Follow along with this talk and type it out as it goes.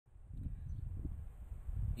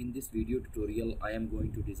In this video tutorial, I am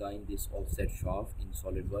going to design this offset shaft in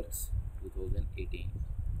SolidWorks 2018.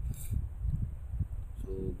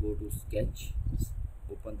 So go to sketch,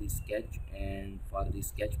 open the sketch, and for the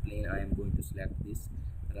sketch plane I am going to select this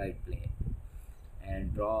right plane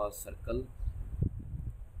and draw a circle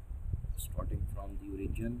starting from the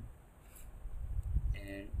origin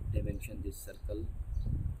and dimension this circle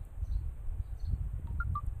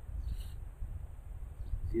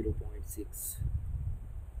 0.6,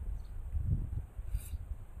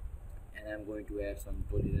 and I'm going to add some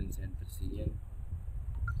tolerance and precision,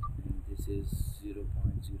 and this is 0.005,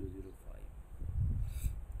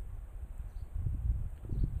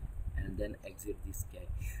 and then exit the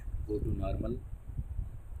sketch. Go to normal,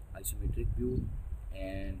 isometric view,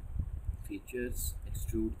 and features,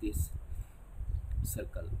 extrude this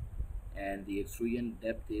circle, and the extrusion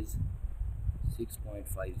depth is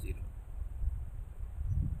 6.50.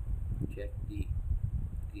 check the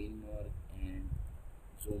green mark and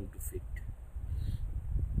zoom to fit.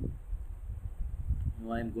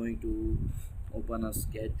 Now I am going to open a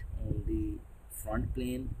sketch on the front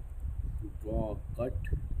plane to draw a cut.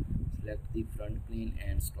 Select the front plane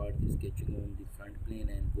and start the sketching on the front plane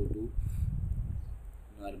and go to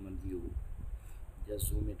normal view. Just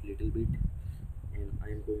zoom it little bit, and I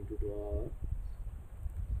am going to draw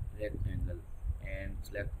a rectangle and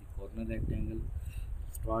select the corner rectangle.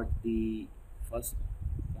 Start the first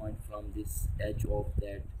point from this edge of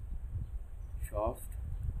that shaft,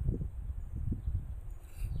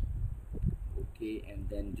 okay, and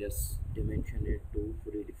then just dimension it to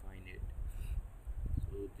redefine it.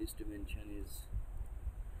 So this dimension is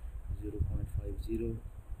 0.50,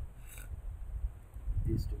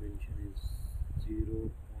 this dimension is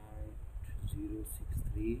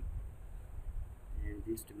 0.063, and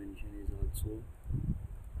this dimension is also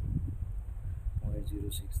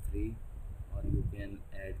 0.063, or you can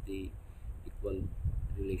add the equal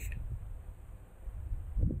relation.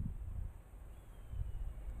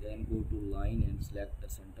 Then go to line and select the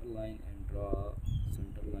center line and draw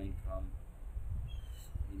center line from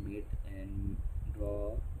the mid and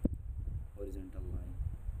draw horizontal line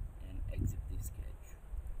and exit the sketch.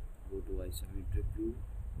 Go to isometric view,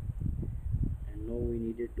 and now we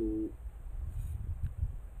needed to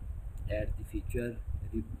add the feature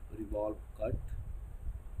revolve cut,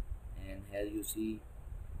 and as you see,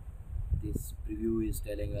 this preview is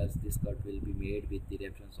telling us this cut will be made with the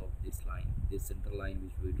reference of this line, this center line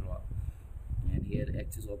which we draw, and here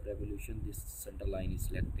axis of revolution, this center line is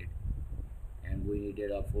selected, and we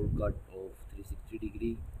needed a full cut of 360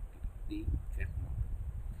 degree. The check mark.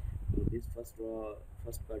 So this first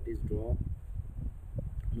cut is draw.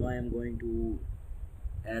 Now I am going to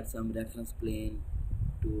add some reference plane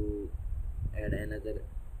to add another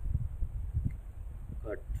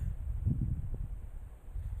cut.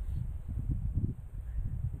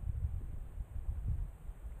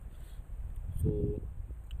 So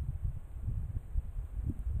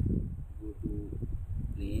go to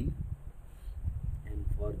plane, and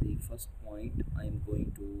for the first point I am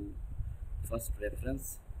going to first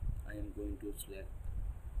reference, I am going to select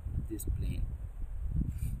this plane,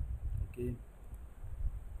 okay,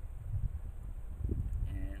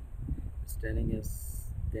 and it's telling us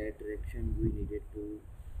that direction we needed to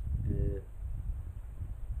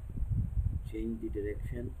change the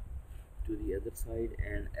direction to the other side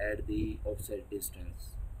and add the offset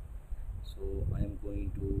distance. So I am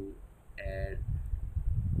going to add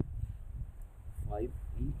 5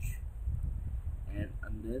 inch and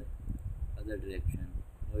under other direction.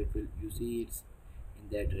 Now it will, you see, it's in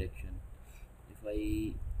that direction. If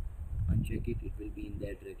I uncheck it, it will be in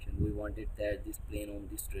that direction. We wanted that this plane on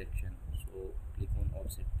this direction, so click on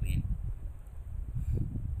offset plane.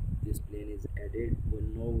 This plane is added. Well,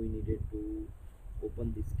 now we needed to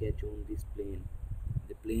open the sketch on this plane,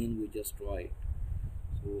 the plane we just draw it.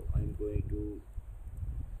 So I'm going to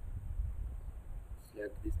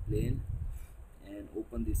select this plane and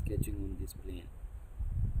open the sketching on this plane.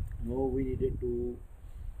 Now we needed to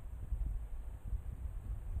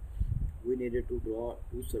draw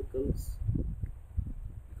 2 circles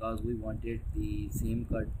because we wanted the same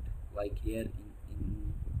cut like here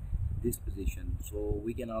in this position. So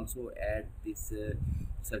we can also add this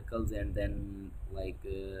circles and then like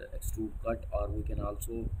extrude cut, or we can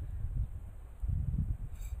also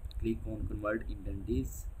click on convert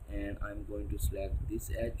indentures, and I'm going to select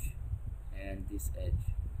this edge and this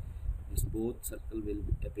edge. This both circle will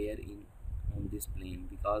appear on this plane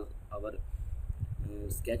because our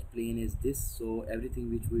sketch plane is this, so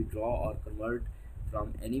everything which we draw or convert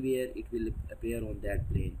from anywhere, it will appear on that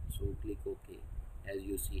plane. So click OK, as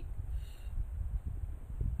you see,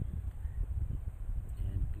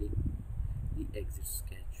 and exit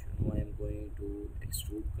sketch. Now I am going to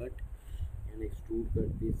extrude cut, and extrude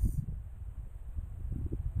cut this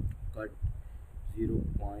cut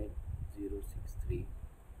 0.063.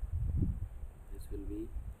 This will be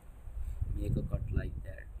make a cut like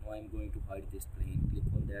that. Now I am going to hide this plane. Click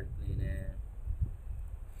on that plane, and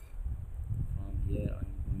from here I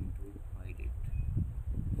am going to hide it.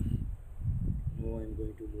 Now I am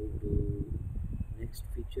going to move to next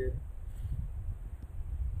feature.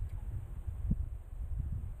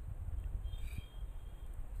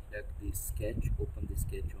 Select the sketch, open the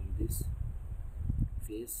sketch on this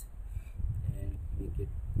face and make it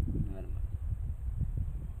normal.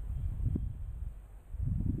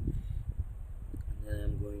 And then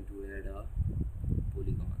I'm going to add a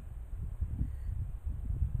polygon.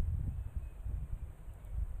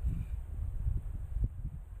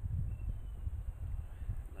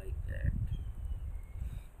 Like that.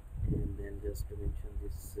 And then just dimension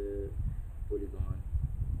this polygon.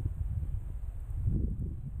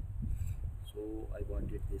 So I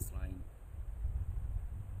wanted this line.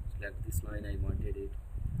 Select this line, I wanted it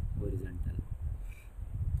horizontal.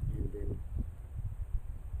 And then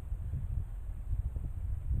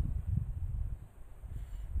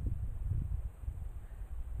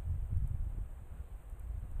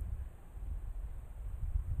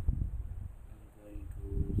I'm going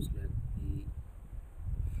to select the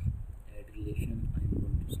add relation. I'm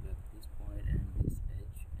going to select this point and this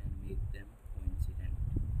edge and make them coincident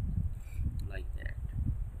like that.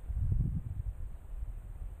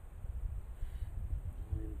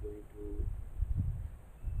 I'm going to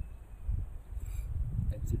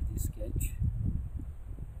exit the sketch,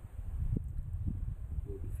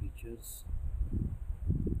 go to features,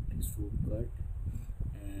 extrude cut,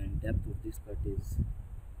 and depth of this cut is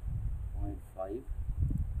 0.5,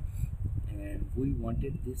 and we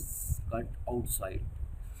wanted this cut outside,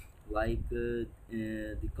 like the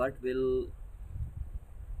cut will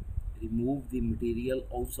remove the material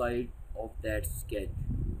outside of that sketch.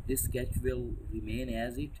 This sketch will remain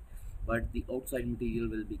as it, but the outside material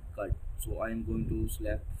will be cut. So I am going to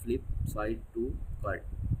select flip side to cut,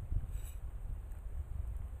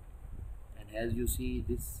 and as you see,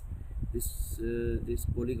 this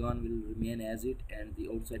polygon will remain as it, and the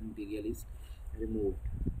outside material is removed.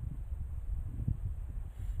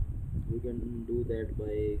 We can do that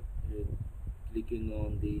by clicking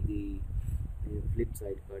on the flip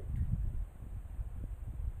side cut.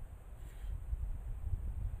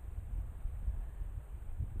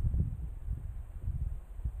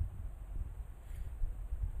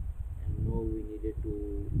 And now we needed to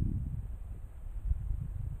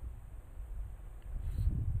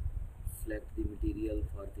select the material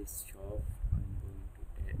for this shaft. I'm going to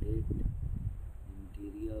edit the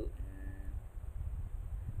material,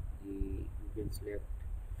 and you can select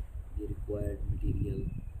the required material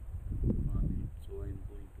from it. So I'm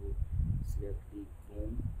going to select the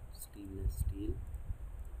chrome stainless steel.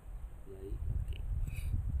 Okay,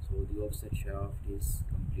 so the offset shaft is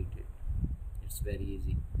completed. It's very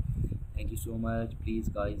easy. Thank you so much. Please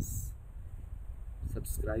guys,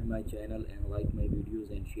 subscribe my channel and like my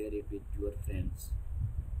videos and share it with your friends.